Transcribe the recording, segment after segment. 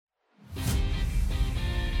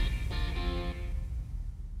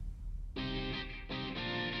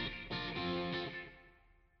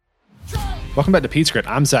Welcome back to PedScript.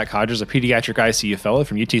 I'm Zach Hodges, a pediatric ICU fellow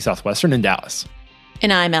from UT Southwestern in Dallas.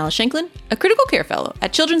 And I'm Alice Shanklin, a critical care fellow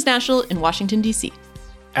at Children's National in Washington, D.C.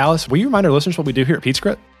 Alice, will you remind our listeners what we do here at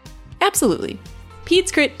PedScript? Absolutely.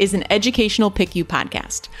 PedScript is an educational PICU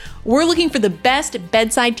podcast. We're looking for the best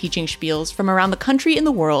bedside teaching spiels from around the country and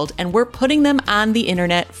the world, and we're putting them on the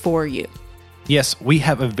internet for you. Yes, we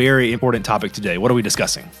have a very important topic today. What are we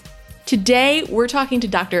discussing? Today, we're talking to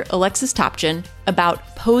Dr. Alexis Topjian about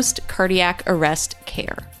post-cardiac arrest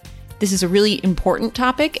care. This is a really important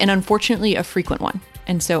topic and unfortunately a frequent one.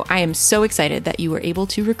 And so I am so excited that you were able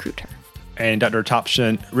to recruit her. And Dr.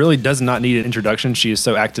 Topjian really does not need an introduction. She is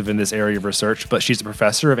so active in this area of research, but she's a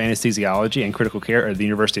professor of anesthesiology and critical care at the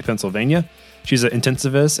University of Pennsylvania. She's an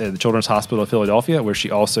intensivist at the Children's Hospital of Philadelphia, where she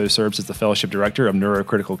also serves as the fellowship director of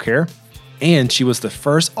neurocritical care. And she was the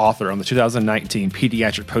first author on the 2019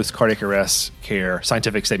 Pediatric Post-Cardiac Arrest Care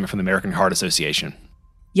Scientific Statement from the American Heart Association.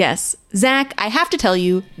 Yes, Zach, I have to tell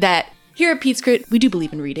you that here at PedScript, we do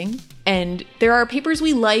believe in reading. And there are papers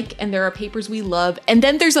we like and there are papers we love. And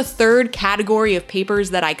then there's a third category of papers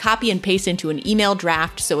that I copy and paste into an email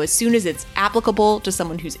draft. So as soon as it's applicable to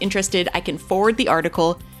someone who's interested, I can forward the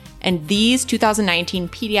article. And these 2019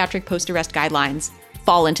 Pediatric Post-Arrest Guidelines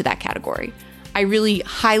fall into that category. I really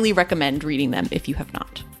highly recommend reading them if you have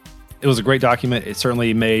not. It was a great document. It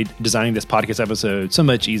certainly made designing this podcast episode so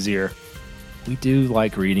much easier. We do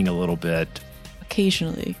like reading a little bit.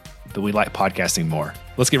 Occasionally. But we like podcasting more.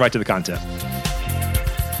 Let's get right to the content.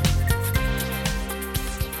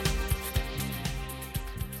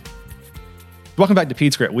 Welcome back to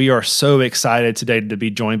PedScript. We are so excited today to be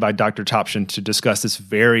joined by Dr. Topjian to discuss this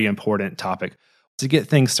very important topic. To get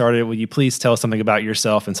things started, will you please tell us something about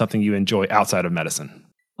yourself and something you enjoy outside of medicine?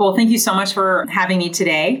 Well, thank you so much for having me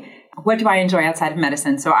today. What do I enjoy outside of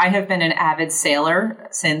medicine? So I have been an avid sailor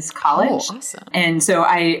since college. Oh, awesome. And so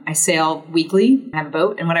I sail weekly. I have a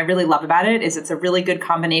boat. And what I really love about it is it's a really good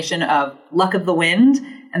combination of luck of the wind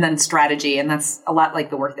and then strategy. And that's a lot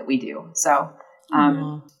like the work that we do. So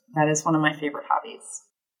that is one of my favorite hobbies.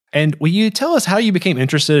 And will you tell us how you became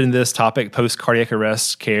interested in this topic, post-cardiac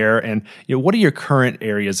arrest care, and what are your current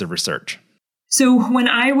areas of research? So when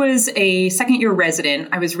I was a second-year resident,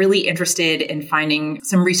 I was really interested in finding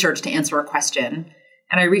some research to answer a question.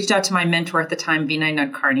 And I reached out to my mentor at the time, Vinay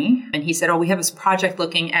Nadkarni, and he said, we have this project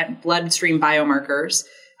looking at bloodstream biomarkers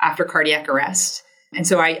after cardiac arrest. And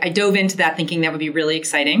so I dove into that thinking that would be really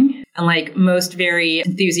exciting. And like most very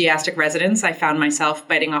enthusiastic residents, I found myself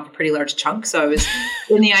biting off a pretty large chunk. So I was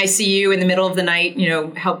in the ICU in the middle of the night,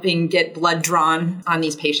 helping get blood drawn on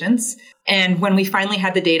these patients. And when we finally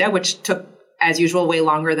had the data, which took, as usual, way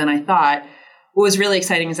longer than I thought, what was really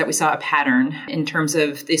exciting is that we saw a pattern in terms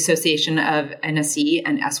of the association of NSE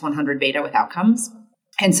and S100 beta with outcomes.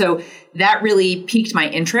 And so that really piqued my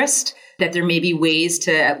interest that there may be ways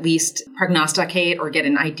to at least prognosticate or get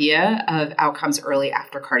an idea of outcomes early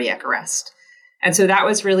after cardiac arrest. And so that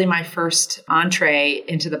was really my first entree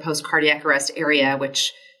into the post-cardiac arrest area,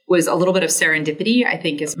 which was a little bit of serendipity, I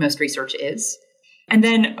think, as most research is. And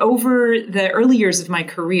then over the early years of my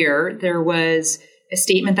career, there was a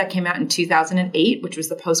statement that came out in 2008, which was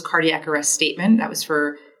the post-cardiac arrest statement. That was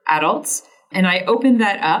for adults. And I opened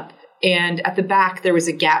that up. And at the back, there was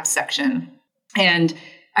a gap section. And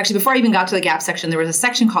actually, before I even got to the gap section, there was a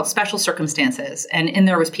section called special circumstances. And in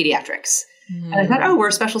there was pediatrics. And I thought, we're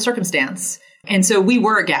a special circumstance. And so we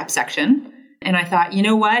were a gap section. And I thought, you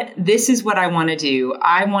know what? This is what I want to do.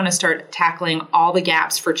 I want to start tackling all the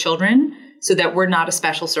gaps for children so that we're not a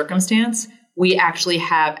special circumstance. We actually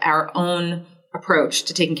have our own approach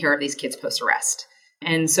to taking care of these kids post-arrest.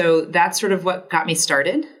 And so that's sort of what got me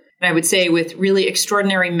started. And I would say with really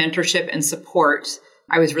extraordinary mentorship and support,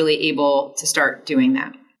 I was really able to start doing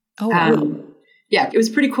that. Oh, wow. Yeah, it was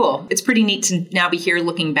pretty cool. It's pretty neat to now be here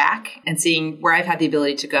looking back and seeing where I've had the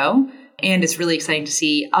ability to go. And it's really exciting to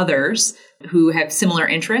see others who have similar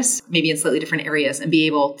interests, maybe in slightly different areas, and be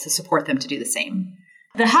able to support them to do the same.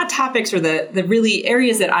 The hot topics or the really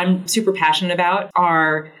areas that I'm super passionate about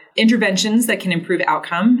are interventions that can improve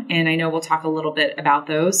outcome. And I know we'll talk a little bit about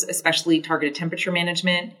those, especially targeted temperature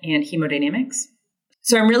management and hemodynamics.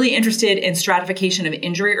 So I'm really interested in stratification of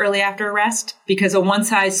injury early after arrest because a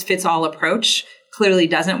one-size-fits-all approach clearly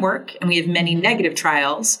doesn't work. And we have many negative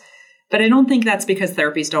trials. But I don't think that's because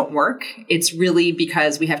therapies don't work. It's really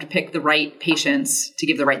because we have to pick the right patients to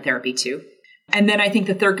give the right therapy to. And then I think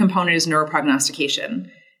the third component is neuroprognostication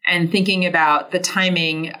and thinking about the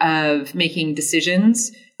timing of making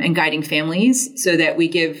decisions and guiding families so that we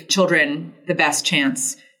give children the best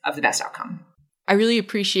chance of the best outcome. I really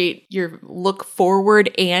appreciate your look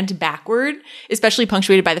forward and backward, especially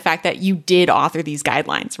punctuated by the fact that you did author these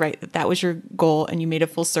guidelines, right? That was your goal and you made a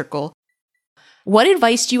full circle. What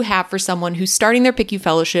advice do you have for someone who's starting their PICU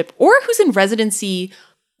fellowship or who's in residency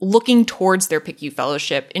looking towards their PICU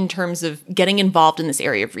fellowship in terms of getting involved in this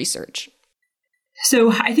area of research?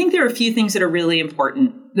 So I think there are a few things that are really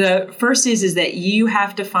important. The first is that you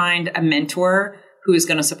have to find a mentor who is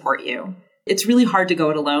going to support you. It's really hard to go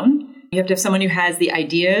it alone. You have to have someone who has the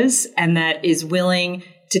ideas and that is willing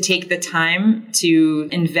to take the time to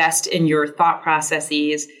invest in your thought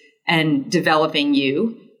processes and developing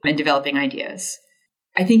you and developing ideas.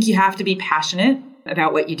 I think you have to be passionate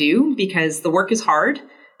about what you do because the work is hard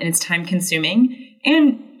and it's time consuming.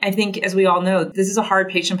 And I think, as we all know, this is a hard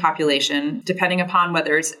patient population. Depending upon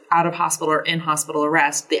whether it's out of hospital or in hospital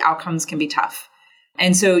arrest, the outcomes can be tough.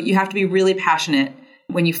 And so you have to be really passionate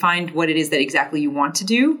when you find what it is that exactly you want to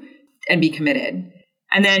do and be committed.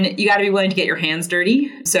 And then you got to be willing to get your hands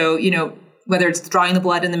dirty. So, whether it's drawing the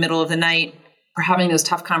blood in the middle of the night or having those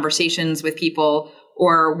tough conversations with people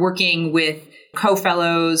or working with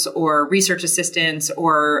co-fellows or research assistants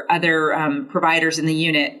or other providers in the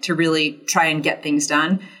unit to really try and get things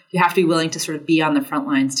done, you have to be willing to sort of be on the front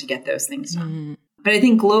lines to get those things done. Mm-hmm. But I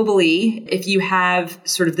think globally, if you have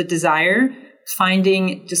sort of the desire,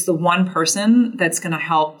 finding just the one person that's going to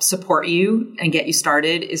help support you and get you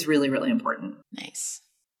started is really, really important. Nice.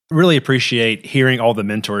 Really appreciate hearing all the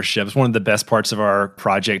mentorship. It's one of the best parts of our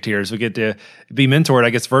project here is we get to be mentored, I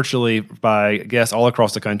guess, virtually by guests all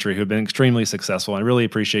across the country who've been extremely successful. And I really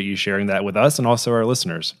appreciate you sharing that with us and also our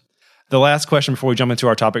listeners. The last question before we jump into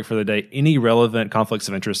our topic for the day, any relevant conflicts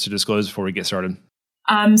of interest to disclose before we get started?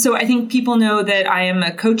 So I think people know that I am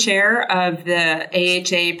a co-chair of the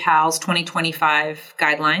AHA PALS 2025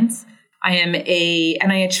 guidelines. I am a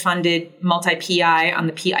NIH-funded multi-PI on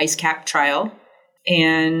the P-ICE-CAP trial.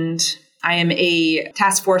 And I am a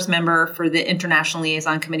task force member for the International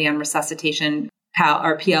Liaison Committee on Resuscitation,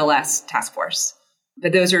 or PLS task force.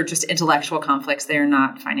 But those are just intellectual conflicts. They are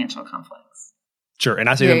not financial conflicts. Sure. And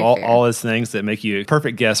I see them all as things that make you a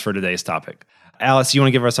perfect guest for today's topic. Alice, you want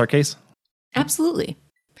to give us our case? Absolutely.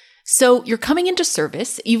 So you're coming into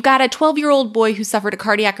service. You've got a 12-year-old boy who suffered a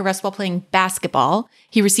cardiac arrest while playing basketball.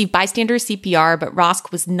 He received bystander CPR, but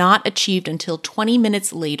ROSC was not achieved until 20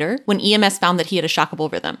 minutes later when EMS found that he had a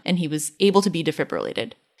shockable rhythm and he was able to be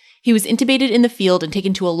defibrillated. He was intubated in the field and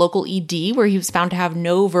taken to a local ED where he was found to have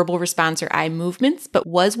no verbal response or eye movements, but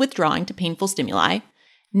was withdrawing to painful stimuli.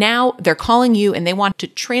 Now they're calling you and they want to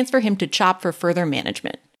transfer him to CHOP for further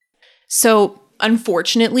management. So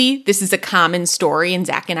unfortunately, this is a common story, and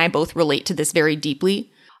Zach and I both relate to this very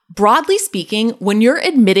deeply. Broadly speaking, when you're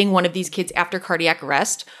admitting one of these kids after cardiac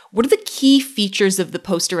arrest, what are the key features of the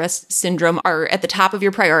post-arrest syndrome are at the top of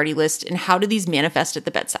your priority list, and how do these manifest at the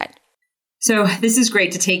bedside? So this is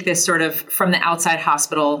great to take this sort of from the outside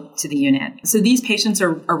hospital to the unit. So these patients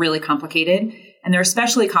are really complicated, and they're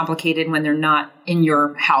especially complicated when they're not in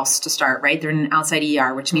your house to start, right? They're in an outside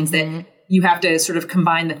ER, which means that you have to sort of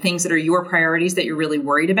combine the things that are your priorities that you're really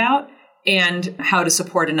worried about and how to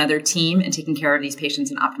support another team in taking care of these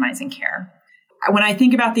patients and optimizing care. When I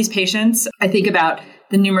think about these patients, I think about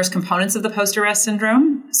the numerous components of the post-arrest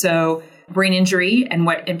syndrome. So brain injury and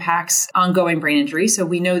what impacts ongoing brain injury. So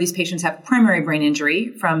we know these patients have primary brain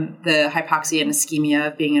injury from the hypoxia and ischemia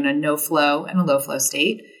of being in a no flow and a low flow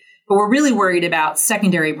state. But we're really worried about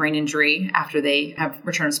secondary brain injury after they have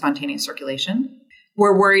returned spontaneous circulation.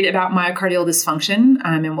 We're worried about myocardial dysfunction,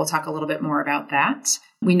 and we'll talk a little bit more about that.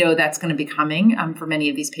 We know that's going to be coming for many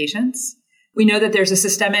of these patients. We know that there's a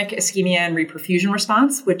systemic ischemia and reperfusion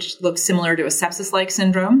response, which looks similar to a sepsis-like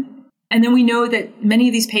syndrome. And then we know that many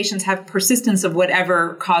of these patients have persistence of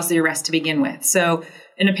whatever caused the arrest to begin with. So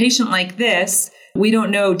in a patient like this, we don't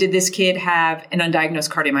know, did this kid have an undiagnosed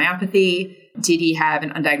cardiomyopathy? Did he have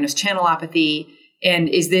an undiagnosed channelopathy? And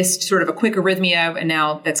is this sort of a quick arrhythmia and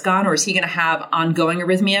now that's gone? Or is he going to have ongoing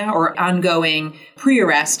arrhythmia or ongoing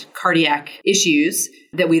pre-arrest cardiac issues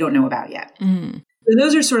that we don't know about yet? So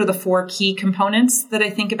those are sort of the four key components that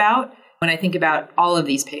I think about when I think about all of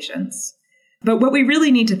these patients. But what we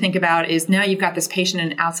really need to think about is now you've got this patient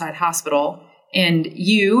in an outside hospital and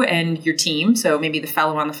you and your team, so maybe the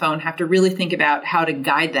fellow on the phone, have to really think about how to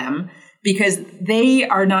guide them, because they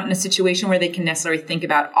are not in a situation where they can necessarily think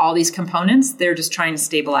about all these components. They're just trying to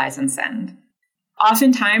stabilize and send.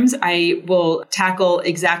 Oftentimes, I will tackle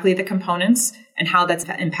exactly the components and how that's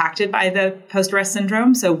impacted by the post-arrest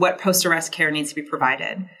syndrome. So what post-arrest care needs to be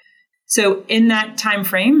provided. So in that time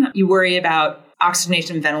frame, you worry about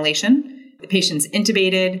oxygenation and ventilation. The patient's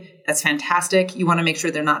intubated. That's fantastic. You want to make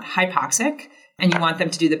sure they're not hypoxic. and you want them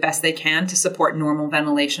to do the best they can to support normal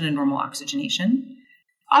ventilation and normal oxygenation.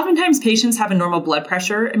 Oftentimes, patients have a normal blood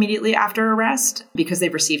pressure immediately after arrest because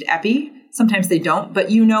they've received epi. Sometimes they don't, but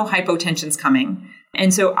hypotension's coming.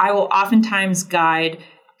 And so I will oftentimes guide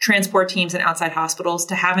transport teams and outside hospitals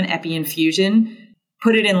to have an epi infusion,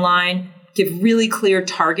 put it in line, give really clear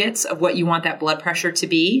targets of what you want that blood pressure to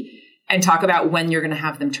be, and talk about when you're going to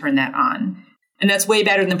have them turn that on. And that's way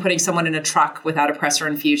better than putting someone in a truck without a pressor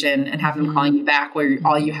infusion and have them calling you back where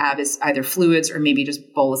all you have is either fluids or maybe just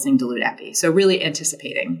bolusing dilute epi. So really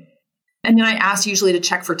anticipating. And then I ask usually to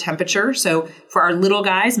check for temperature. So for our little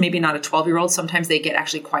guys, maybe not a 12-year-old, sometimes they get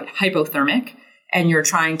actually quite hypothermic and you're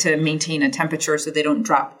trying to maintain a temperature so they don't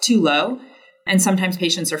drop too low. And sometimes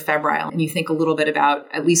patients are febrile and you think a little bit about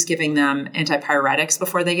at least giving them antipyretics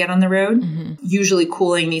before they get on the road. Usually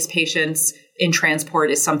cooling these patients in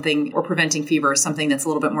transport is something, or preventing fever is something that's a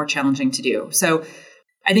little bit more challenging to do. So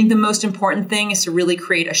I think the most important thing is to really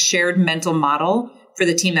create a shared mental model for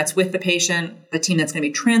the team that's with the patient, the team that's going to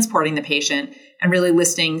be transporting the patient, and really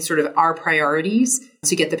listing sort of our priorities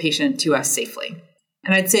to get the patient to us safely.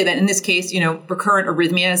 And I'd say that in this case, recurrent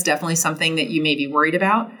arrhythmia is definitely something that you may be worried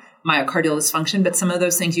about, myocardial dysfunction, but some of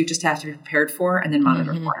those things you just have to be prepared for and then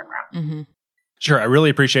monitor for it. Sure. I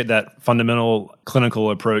really appreciate that fundamental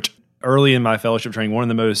clinical approach. Early in my fellowship training, one of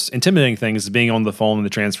the most intimidating things is being on the phone in the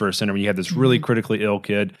transfer center when you have this really critically ill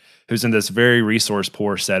kid who's in this very resource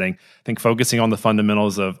poor setting. I think focusing on the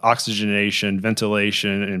fundamentals of oxygenation,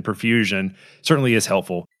 ventilation, and perfusion certainly is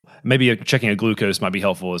helpful. Maybe checking a glucose might be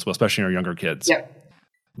helpful as well, especially in our younger kids. Yep.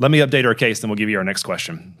 Let me update our case, then we'll give you our next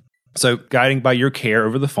question. So guiding by your care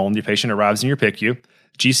over the phone, the patient arrives in your PICU.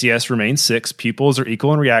 GCS remains 6. Pupils are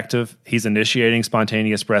equal and reactive. He's initiating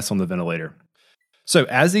spontaneous breaths on the ventilator. So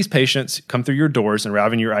as these patients come through your doors and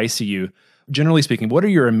arrive in your ICU, generally speaking, what are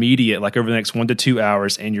your immediate, like over the next 1 to 2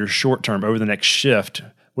 hours, and your short term over the next shift?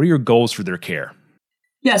 What are your goals for their care?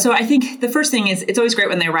 Yeah, so I think the first thing is it's always great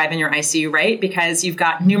when they arrive in your ICU, right? Because you've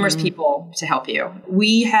got numerous people to help you.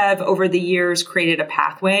 We have over the years created a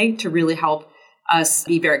pathway to really help us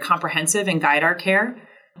be very comprehensive and guide our care.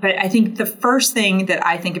 But I think the first thing that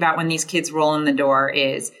I think about when these kids roll in the door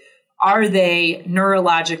is, are they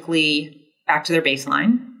neurologically back to their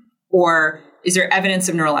baseline, or is there evidence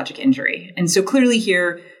of neurologic injury? And so clearly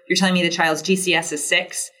here, you're telling me the child's GCS is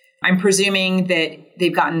 6. I'm presuming that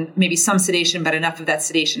they've gotten maybe some sedation, but enough of that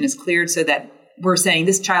sedation is cleared so that we're saying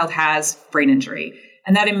this child has brain injury.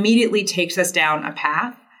 And that immediately takes us down a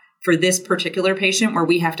path for this particular patient where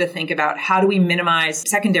we have to think about how do we minimize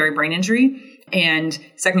secondary brain injury and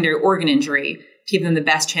secondary organ injury to give them the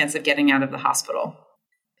best chance of getting out of the hospital.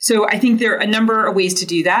 So I think there are a number of ways to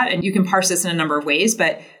do that, and you can parse this in a number of ways.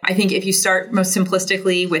 But I think if you start most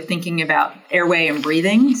simplistically with thinking about airway and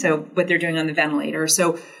breathing, so what they're doing on the ventilator.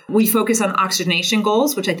 So we focus on oxygenation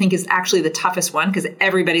goals, which I think is actually the toughest one because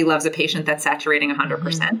everybody loves a patient that's saturating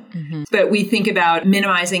 100%. But we think about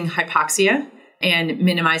minimizing hypoxia and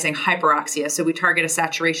minimizing hyperoxia. So we target a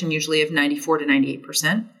saturation usually of 94 to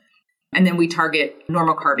 98%. And then we target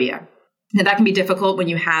normal carbia. Now, that can be difficult when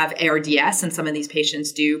you have ARDS, and some of these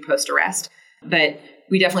patients do post-arrest, but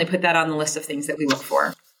we definitely put that on the list of things that we look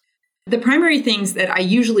for. The primary things that I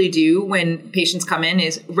usually do when patients come in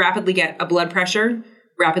is rapidly get a blood pressure,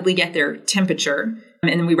 rapidly get their temperature,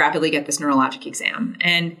 and then we rapidly get this neurologic exam.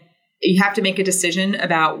 And you have to make a decision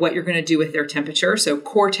about what you're going to do with their temperature. So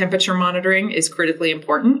core temperature monitoring is critically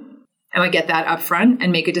important. And I get that up front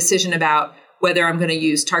and make a decision about whether I'm going to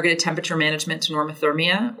use targeted temperature management to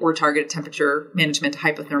normothermia or targeted temperature management to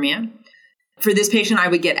hypothermia. For this patient, I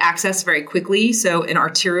would get access very quickly, so an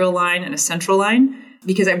arterial line and a central line,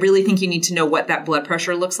 because I really think you need to know what that blood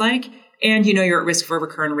pressure looks like, and you're at risk for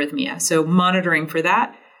recurrent arrhythmia. So monitoring for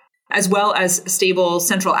that, as well as stable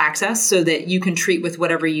central access so that you can treat with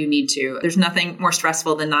whatever you need to. There's nothing more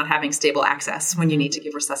stressful than not having stable access when you need to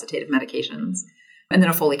give resuscitative medications. And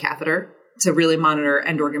then a Foley catheter to really monitor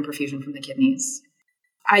end organ perfusion from the kidneys.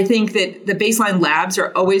 I think that the baseline labs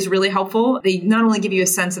are always really helpful. They not only give you a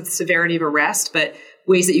sense of the severity of arrest, but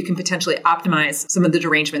ways that you can potentially optimize some of the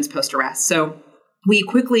derangements post-arrest. So we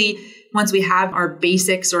quickly, once we have our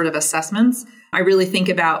basic sort of assessments, I really think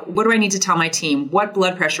about what do I need to tell my team? What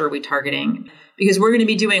blood pressure are we targeting? Because we're going to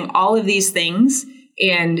be doing all of these things.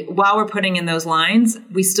 And while we're putting in those lines,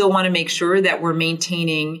 we still want to make sure that we're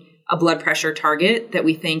maintaining a blood pressure target that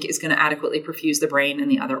we think is going to adequately perfuse the brain and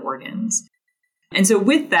the other organs. And so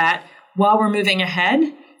with that, while we're moving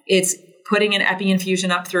ahead, it's putting an epi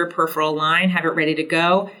infusion up through a peripheral line, have it ready to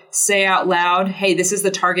go, say out loud, hey, this is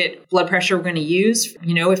the target blood pressure we're going to use.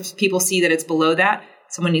 If people see that it's below that,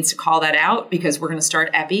 someone needs to call that out because we're going to start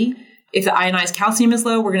epi. If the ionized calcium is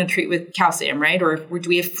low, we're going to treat with calcium, right? Or do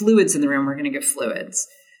we have fluids in the room? We're going to give fluids.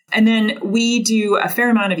 And then we do a fair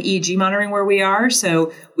amount of EEG monitoring where we are.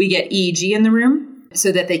 So we get EEG in the room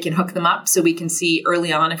so that they can hook them up so we can see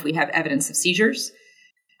early on if we have evidence of seizures.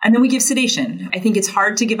 And then we give sedation. I think it's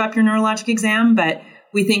hard to give up your neurologic exam, but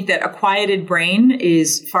we think that a quieted brain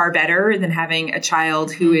is far better than having a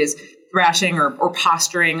child who is thrashing or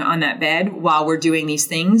posturing on that bed while we're doing these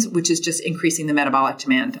things, which is just increasing the metabolic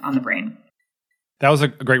demand on the brain. That was a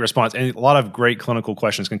great response. And a lot of great clinical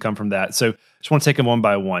questions can come from that. So I just want to take them one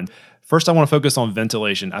by one. First, I want to focus on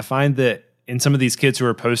ventilation. I find that in some of these kids who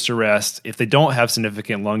are post-arrest, if they don't have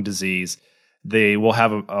significant lung disease, they will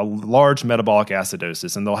have a large metabolic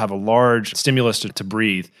acidosis and they'll have a large stimulus to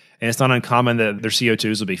breathe. And it's not uncommon that their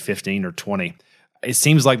CO2s will be 15 or 20. It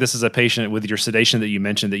seems like this is a patient with your sedation that you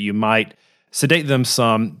mentioned that you might sedate them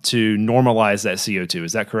some to normalize that CO2.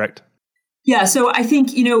 Is that correct? Yeah. So I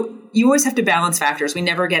think, you always have to balance factors. We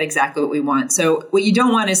never get exactly what we want. So what you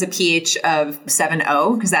don't want is a pH of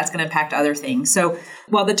 7.0 because that's going to impact other things. So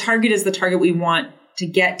while the target is the target we want to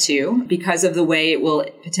get to because of the way it will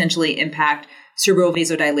potentially impact cerebral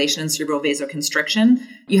vasodilation and cerebral vasoconstriction,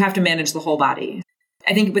 you have to manage the whole body.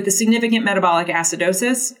 I think with the significant metabolic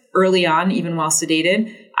acidosis early on, even while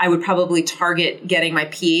sedated, I would probably target getting my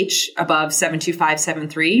pH above 7.25,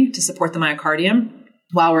 7.3 to support the myocardium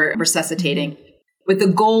while we're resuscitating, with the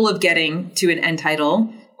goal of getting to an end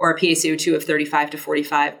tidal or a PaCO2 of 35 to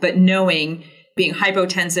 45, but knowing being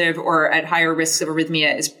hypotensive or at higher risks of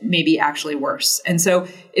arrhythmia is maybe actually worse. And so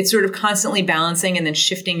it's sort of constantly balancing and then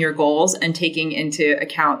shifting your goals and taking into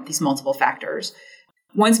account these multiple factors.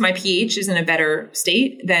 Once my pH is in a better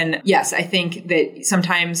state, then yes, I think that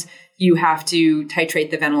sometimes you have to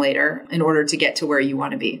titrate the ventilator in order to get to where you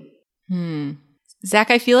want to be.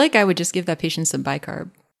 Zach, I feel like I would just give that patient some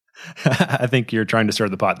bicarb. I think you're trying to stir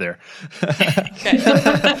the pot there.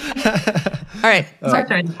 All right. Start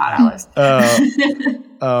stirring the pot, Alice.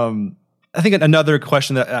 I think another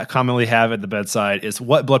question that I commonly have at the bedside is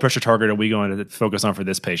what blood pressure target are we going to focus on for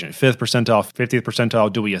this patient? 5th percentile, 50th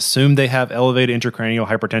percentile? Do we assume they have elevated intracranial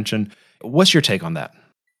hypertension? What's your take on that?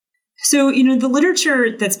 So, the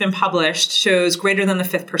literature that's been published shows greater than the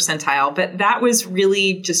 5th percentile, but that was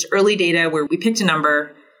really just early data where we picked a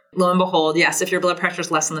number. Lo and behold, yes, if your blood pressure is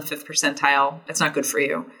less than the 5th percentile, it's not good for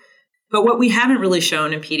you. But what we haven't really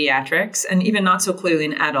shown in pediatrics, and even not so clearly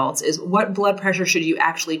in adults, is what blood pressure should you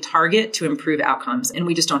actually target to improve outcomes? And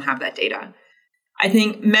we just don't have that data. I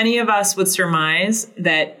think many of us would surmise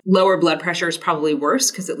that lower blood pressure is probably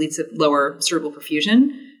worse because it leads to lower cerebral perfusion.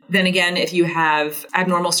 Then again, if you have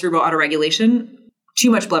abnormal cerebral autoregulation,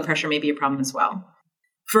 too much blood pressure may be a problem as well.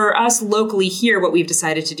 For us locally here, what we've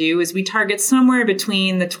decided to do is we target somewhere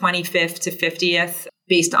between the 25th to 50th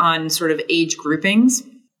based on sort of age groupings,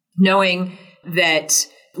 knowing that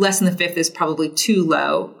less than the 5th is probably too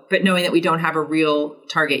low, but knowing that we don't have a real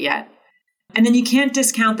target yet. And then you can't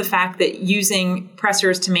discount the fact that using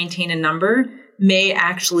pressors to maintain a number may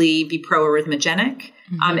actually be pro-arrhythmogenic.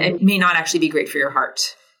 It may not actually be great for your heart.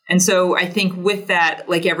 And so I think with that,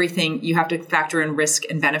 like everything, you have to factor in risk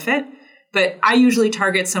and benefit. But I usually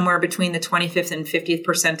target somewhere between the 25th and 50th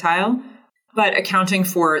percentile, but accounting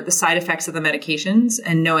for the side effects of the medications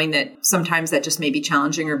and knowing that sometimes that just may be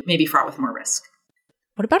challenging or maybe fraught with more risk.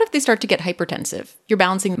 What about if they start to get hypertensive? You're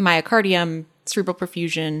balancing myocardium, cerebral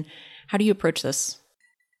perfusion. How do you approach this?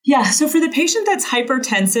 Yeah, so for the patient that's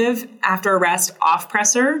hypertensive after arrest off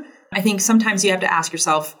pressor, I think sometimes you have to ask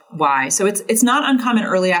yourself why. So it's not uncommon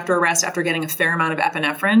early after arrest, after getting a fair amount of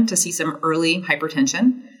epinephrine, to see some early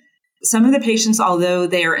hypertension. Some of the patients, although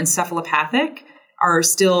they are encephalopathic, are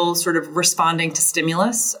still sort of responding to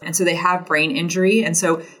stimulus. And so they have brain injury. And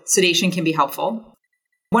so sedation can be helpful.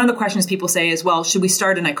 One of the questions people say is, well, should we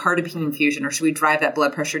start a nicardipine infusion or should we drive that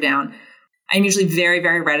blood pressure down? I'm usually very,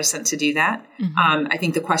 very reticent to do that. I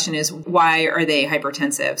think the question is, why are they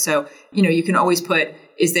hypertensive? So, you can always put,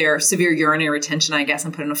 is there severe urinary retention, I guess,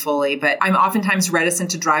 and put in a Foley. But I'm oftentimes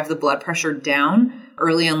reticent to drive the blood pressure down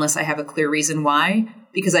early unless I have a clear reason why,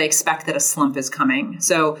 because I expect that a slump is coming.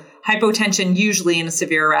 So hypotension usually in a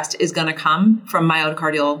severe arrest is going to come from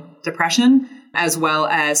myocardial depression, as well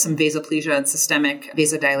as some vasoplegia and systemic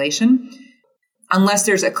vasodilation. Unless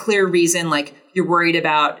there's a clear reason, like you're worried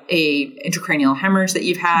about a intracranial hemorrhage that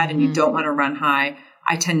you've had and you don't want to run high,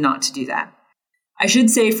 I tend not to do that. I should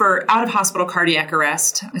say for out-of-hospital cardiac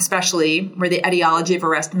arrest, especially where the etiology of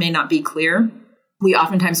arrest may not be clear, we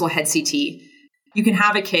oftentimes will head CT. You can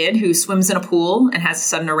have a kid who swims in a pool and has a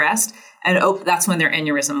sudden arrest, and that's when their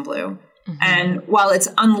aneurysm blew. And while it's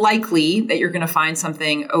unlikely that you're going to find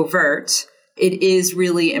something overt, it is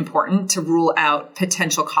really important to rule out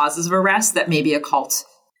potential causes of arrest that may be occult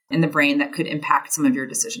in the brain that could impact some of your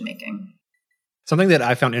decision making. Something that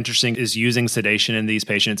I found interesting is using sedation in these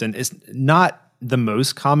patients, and it's not the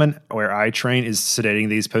most common where I train is sedating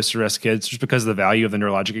these post-arrest kids just because of the value of the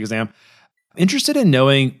neurologic exam. Interested in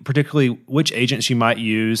knowing particularly which agents you might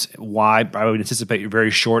use, why I would anticipate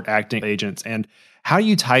very short-acting agents, and how do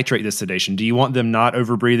you titrate this sedation? Do you want them not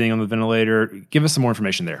over-breathing on the ventilator? Give us some more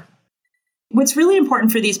information there. What's really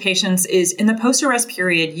important for these patients is in the post-arrest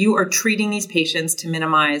period, you are treating these patients to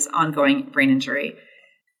minimize ongoing brain injury.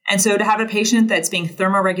 And so to have a patient that's being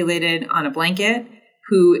thermoregulated on a blanket,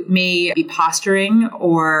 who may be posturing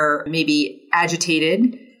or maybe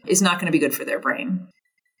agitated, is not going to be good for their brain.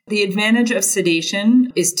 The advantage of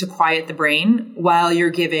sedation is to quiet the brain while you're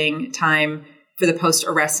giving time for the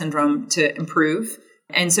post-arrest syndrome to improve.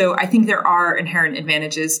 And so I think there are inherent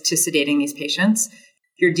advantages to sedating these patients.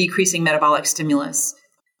 You're decreasing metabolic stimulus.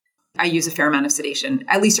 I use a fair amount of sedation,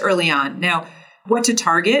 at least early on. Now, what to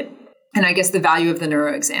target, and I guess the value of the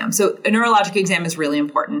neuro exam. So a neurologic exam is really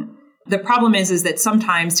important. The problem is that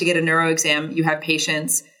sometimes to get a neuro exam, you have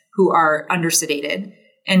patients who are undersedated.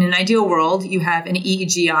 And in an ideal world, you have an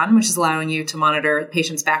EEG on, which is allowing you to monitor the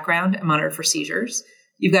patient's background and monitor for seizures.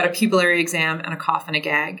 You've got a pupillary exam and a cough and a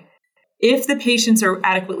gag. If the patients are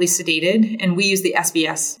adequately sedated, and we use the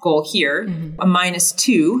SBS goal here, a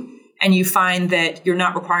 -2, and you find that you're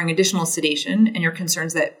not requiring additional sedation and your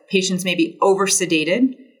concerns that patients may be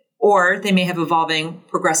over-sedated or they may have evolving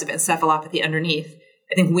progressive encephalopathy underneath,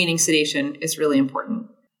 I think weaning sedation is really important.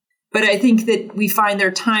 But I think that we find there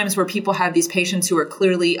are times where people have these patients who are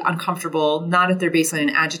clearly uncomfortable, not at their baseline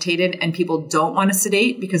and agitated, and people don't want to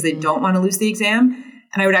sedate because they don't want to lose the exam.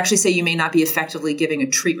 And I would actually say you may not be effectively giving a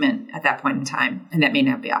treatment at that point in time, and that may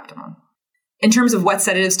not be optimal. In terms of what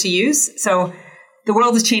sedatives to use, so the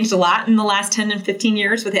world has changed a lot in the last 10 and 15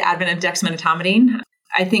 years with the advent of dexmedetomidine.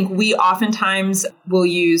 I think we oftentimes will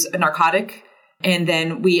use a narcotic, and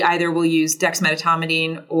then we either will use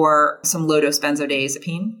dexmedetomidine or some low-dose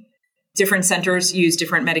benzodiazepine. Different centers use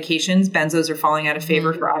different medications. Benzos are falling out of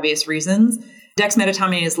favor for obvious reasons.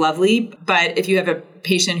 Dexmedetomidine is lovely, but if you have a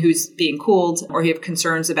patient who's being cooled or you have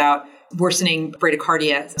concerns about worsening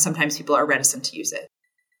bradycardia, sometimes people are reticent to use it.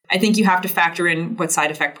 I think you have to factor in what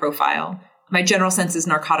side effect profile. My general sense is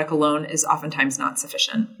narcotic alone is oftentimes not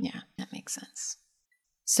sufficient. Yeah, that makes sense.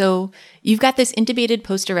 So you've got this intubated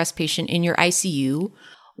post-arrest patient in your ICU.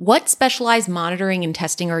 What specialized monitoring and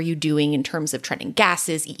testing are you doing in terms of treading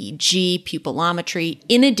gases, EEG, pupillometry,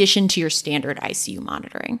 in addition to your standard ICU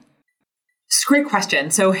monitoring? It's a great question.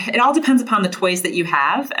 So it all depends upon the toys that you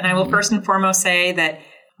have. And I will first and foremost say that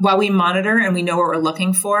while we monitor and we know what we're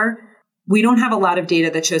looking for, we don't have a lot of data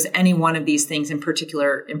that shows any one of these things in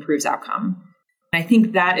particular improves outcome. I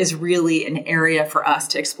think that is really an area for us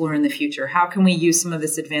to explore in the future. How can we use some of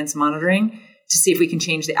this advanced monitoring to see if we can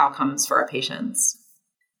change the outcomes for our patients?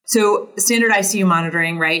 So standard ICU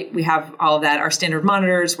monitoring, right? We have all of that. Our standard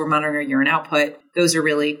monitors, we're monitoring our urine output. Those are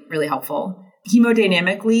really, really helpful.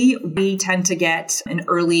 Hemodynamically, we tend to get an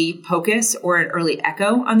early POCUS or an early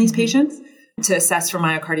echo on these patients to assess for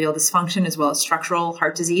myocardial dysfunction as well as structural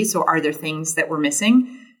heart disease. So are there things that we're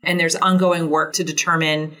missing? And there's ongoing work to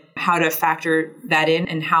determine how to factor that in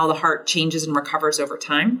and how the heart changes and recovers over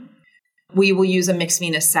time. We will use a mixed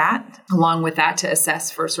venous sat along with that to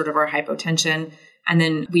assess for sort of our hypotension. And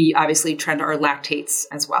then we obviously trend our lactates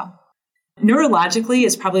as well. Neurologically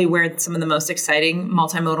is probably where some of the most exciting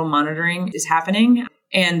multimodal monitoring is happening.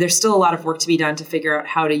 And there's still a lot of work to be done to figure out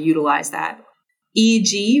how to utilize that.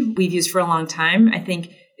 EEG, we've used for a long time. I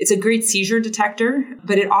think it's a great seizure detector,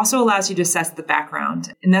 but it also allows you to assess the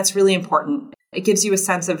background. And that's really important. It gives you a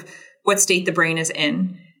sense of what state the brain is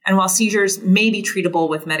in. And while seizures may be treatable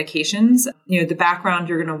with medications, the background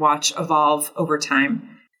you're going to watch evolve over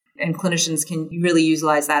time. And clinicians can really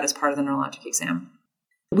utilize that as part of the neurologic exam.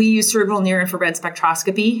 We use cerebral near-infrared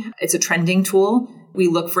spectroscopy. It's a trending tool. We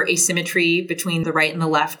look for asymmetry between the right and the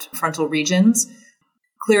left frontal regions.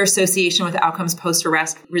 Clear association with outcomes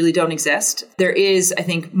post-arrest really don't exist. There is, I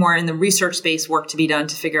think, more in the research space work to be done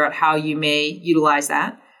to figure out how you may utilize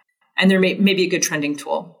that. And there may be a good trending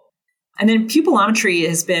tool. And then pupillometry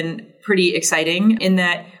has been pretty exciting in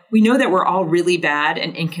that we know that we're all really bad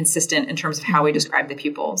and inconsistent in terms of how we describe the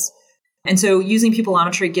pupils. And so using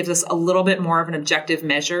pupillometry gives us a little bit more of an objective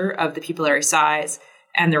measure of the pupillary size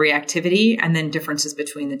and the reactivity and then differences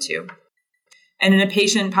between the two. And in a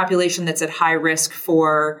patient population that's at high risk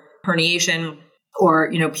for herniation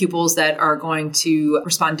or, pupils that are going to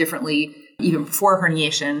respond differently even before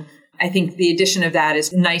herniation, I think the addition of that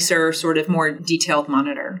is nicer, sort of more detailed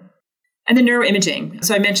monitor. And then neuroimaging.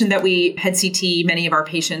 So I mentioned that we had CT. Many of our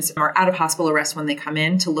patients are out of hospital arrest when they come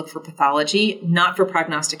in to look for pathology, not for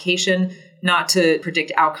prognostication, not to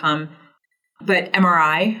predict outcome, but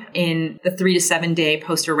MRI in the 3 to 7 day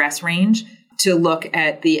post-arrest range to look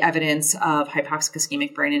at the evidence of hypoxic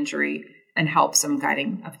ischemic brain injury and help some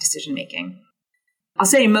guiding of decision making. I'll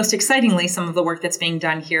say most excitingly, some of the work that's being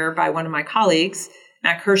done here by one of my colleagues,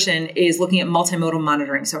 Matt Kirshen, is looking at multimodal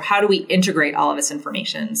monitoring. So how do we integrate all of this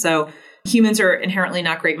information? So humans are inherently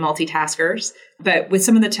not great multitaskers, but with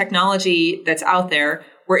some of the technology that's out there,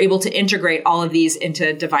 we're able to integrate all of these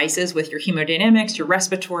into devices with your hemodynamics, your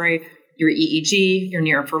respiratory, your EEG, your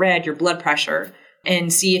near infrared, your blood pressure,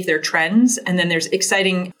 and see if there are trends. And then there's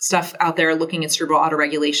exciting stuff out there looking at cerebral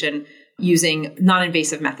autoregulation using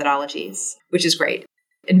non-invasive methodologies, which is great.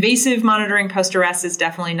 Invasive monitoring post-arrest is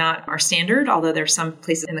definitely not our standard, although there's some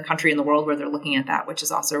places in the country and the world where they're looking at that, which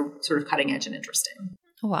is also sort of cutting edge and interesting.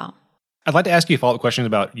 Oh, wow. I'd like to ask you a follow-up question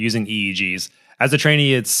about using EEGs. As a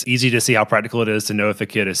trainee, it's easy to see how practical it is to know if a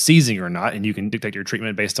kid is seizing or not, and you can dictate your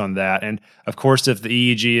treatment based on that. And of course, if the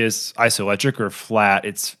EEG is isoelectric or flat,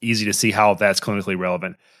 it's easy to see how that's clinically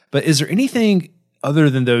relevant. But is there anything other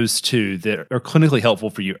than those two that are clinically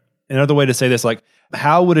helpful for you? Another way to say this, like,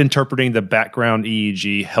 how would interpreting the background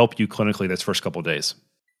EEG help you clinically those first couple of days?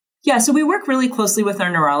 Yeah, so we work really closely with our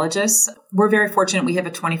neurologists. We're very fortunate. We have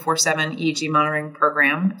a 24/7 EEG monitoring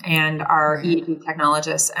program, and our EEG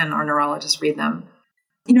technologists and our neurologists read them.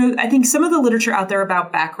 You know, I think some of the literature out there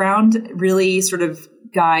about background really sort of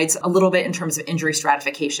guides a little bit in terms of injury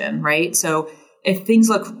stratification, right? So if things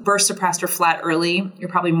look burst suppressed or flat early, you're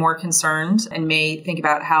probably more concerned and may think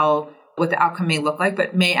about what the outcome may look like,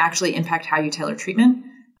 but may actually impact how you tailor treatment.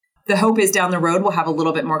 The hope is down the road, we'll have a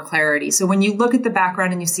little bit more clarity. So when you look at the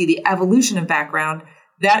background and you see the evolution of background,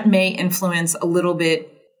 that may influence a little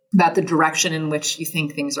bit about the direction in which you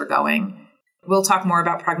think things are going. We'll talk more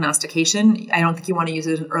about prognostication. I don't think you want to use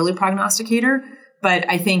it as an early prognosticator, but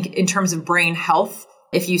I think in terms of brain health,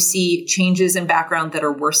 if you see changes in background that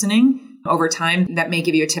are worsening over time, that may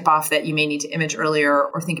give you a tip-off that you may need to image earlier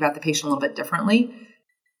or think about the patient a little bit differently.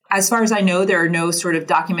 As far as I know, there are no sort of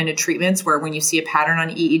documented treatments where when you see a pattern on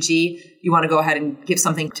EEG, you want to go ahead and give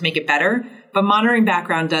something to make it better. But monitoring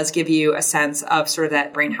background does give you a sense of sort of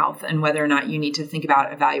that brain health and whether or not you need to think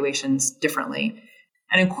about evaluations differently.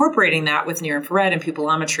 And incorporating that with near infrared and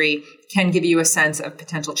pupillometry can give you a sense of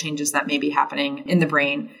potential changes that may be happening in the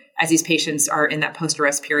brain as these patients are in that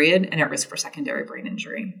post-arrest period and at risk for secondary brain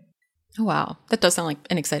injury. Oh, wow. That does sound like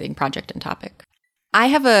an exciting project and topic. I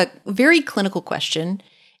have a very clinical question.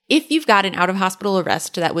 If you've got an out-of-hospital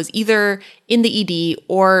arrest that was either in the ED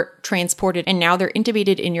or transported and now they're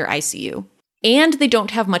intubated in your ICU and they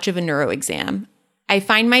don't have much of a neuro exam, I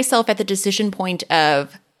find myself at the decision point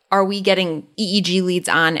of, are we getting EEG leads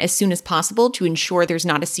on as soon as possible to ensure there's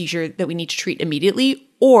not a seizure that we need to treat immediately?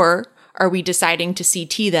 Or are we deciding to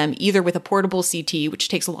CT them either with a portable CT, which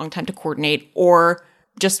takes a long time to coordinate, or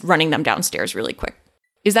just running them downstairs really quick?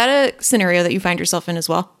 Is that a scenario that you find yourself in as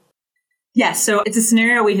well? Yes. So it's a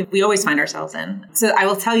scenario we always find ourselves in. So I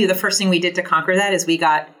will tell you the first thing we did to conquer that is we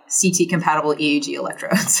got CT-compatible EEG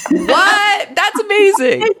electrodes. What? That's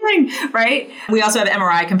amazing. Right? We also have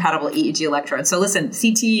MRI-compatible EEG electrodes. So listen,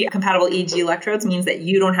 CT-compatible EEG electrodes means that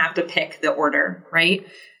you don't have to pick the order, right?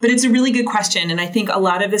 But it's a really good question. And I think a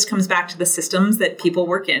lot of this comes back to the systems that people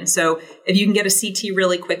work in. So if you can get a CT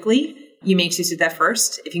really quickly, you may choose to do that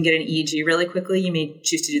first. If you can get an EEG really quickly, you may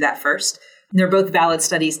choose to do that first. They're both valid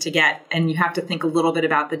studies to get, and you have to think a little bit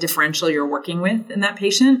about the differential you're working with in that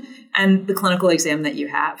patient and the clinical exam that you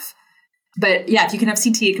have. But yeah, if you can have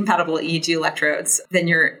CT-compatible EEG electrodes, then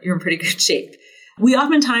you're in pretty good shape. We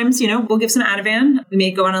oftentimes, we'll give some Ativan. We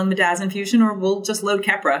may go on a Midaz infusion, or we'll just load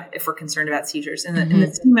Keppra if we're concerned about seizures. In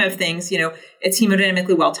the scheme of things, it's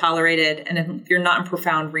hemodynamically well tolerated, and if you're not in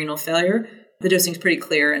profound renal failure, the dosing is pretty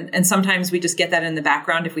clear. And sometimes we just get that in the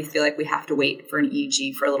background if we feel like we have to wait for an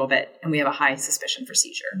EEG for a little bit and we have a high suspicion for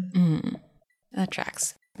seizure. That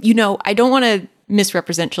tracks. I don't want to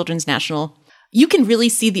misrepresent Children's National. You can really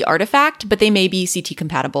see the artifact, but they may be CT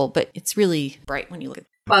compatible, but it's really bright when you look at it.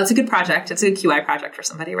 Well, it's a good project. It's a good QI project for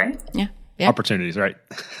somebody, right? Yeah. Opportunities, right?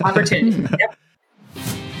 Opportunities. Yep.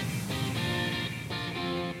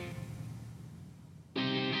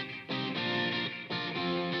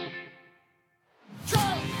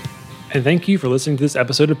 And thank you for listening to this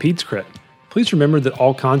episode of PedsCrit. Please remember that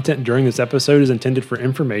all content during this episode is intended for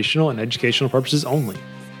informational and educational purposes only.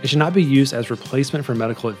 It should not be used as replacement for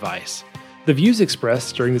medical advice. The views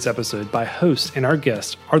expressed during this episode by hosts and our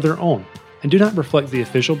guests are their own and do not reflect the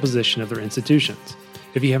official position of their institutions.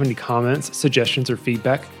 If you have any comments, suggestions, or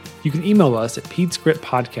feedback, you can email us at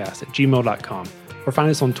pedscriptpodcast@gmail.com or find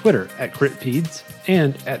us on Twitter @CritPeds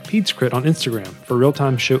and @PedsCrit on Instagram for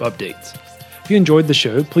real-time show updates. If you enjoyed the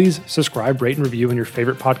show, please subscribe, rate, and review on your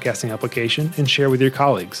favorite podcasting application and share with your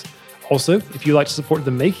colleagues. Also, if you'd like to support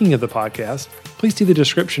the making of the podcast, please see the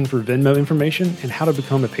description for Venmo information and how to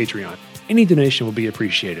become a Patreon. Any donation will be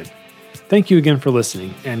appreciated. Thank you again for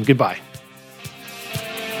listening, and goodbye.